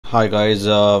Hi guys,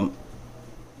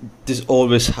 this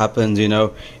always happens,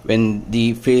 when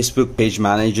the Facebook page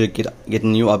manager get a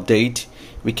new update,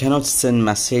 we cannot send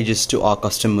messages to our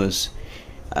customers.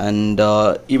 And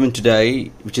even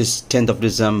today, which is 10th of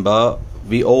December,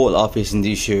 we all are facing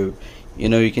the issue.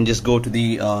 You can just go to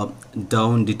the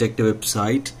Down Detector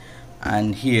website,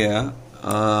 and here,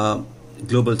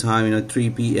 global time, 3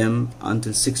 p.m.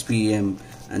 until 6 p.m.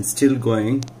 and still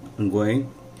going and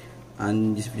going.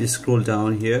 And if you just scroll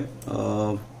down here,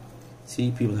 see,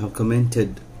 people have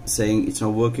commented saying it's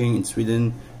not working in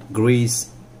Sweden, Greece,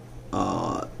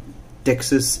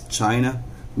 Texas, China,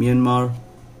 Myanmar.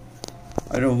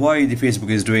 I don't know why the Facebook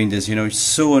is doing this. It's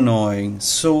so annoying,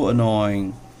 so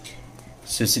annoying.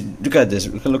 So see, look at this,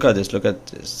 look at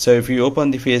this. So if you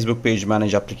open the Facebook page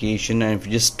manager application, and if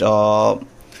you just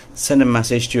send a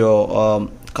message to your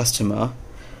customer,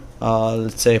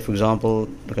 let's say, for example,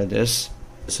 look at this,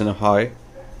 send a hi,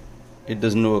 it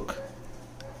doesn't work,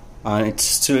 and it's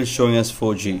still showing us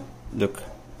 4G. Look,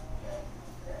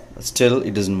 still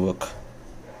it doesn't work.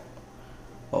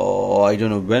 Oh, I don't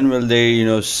know when will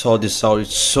they sort this out.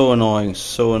 It's so annoying,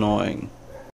 so annoying.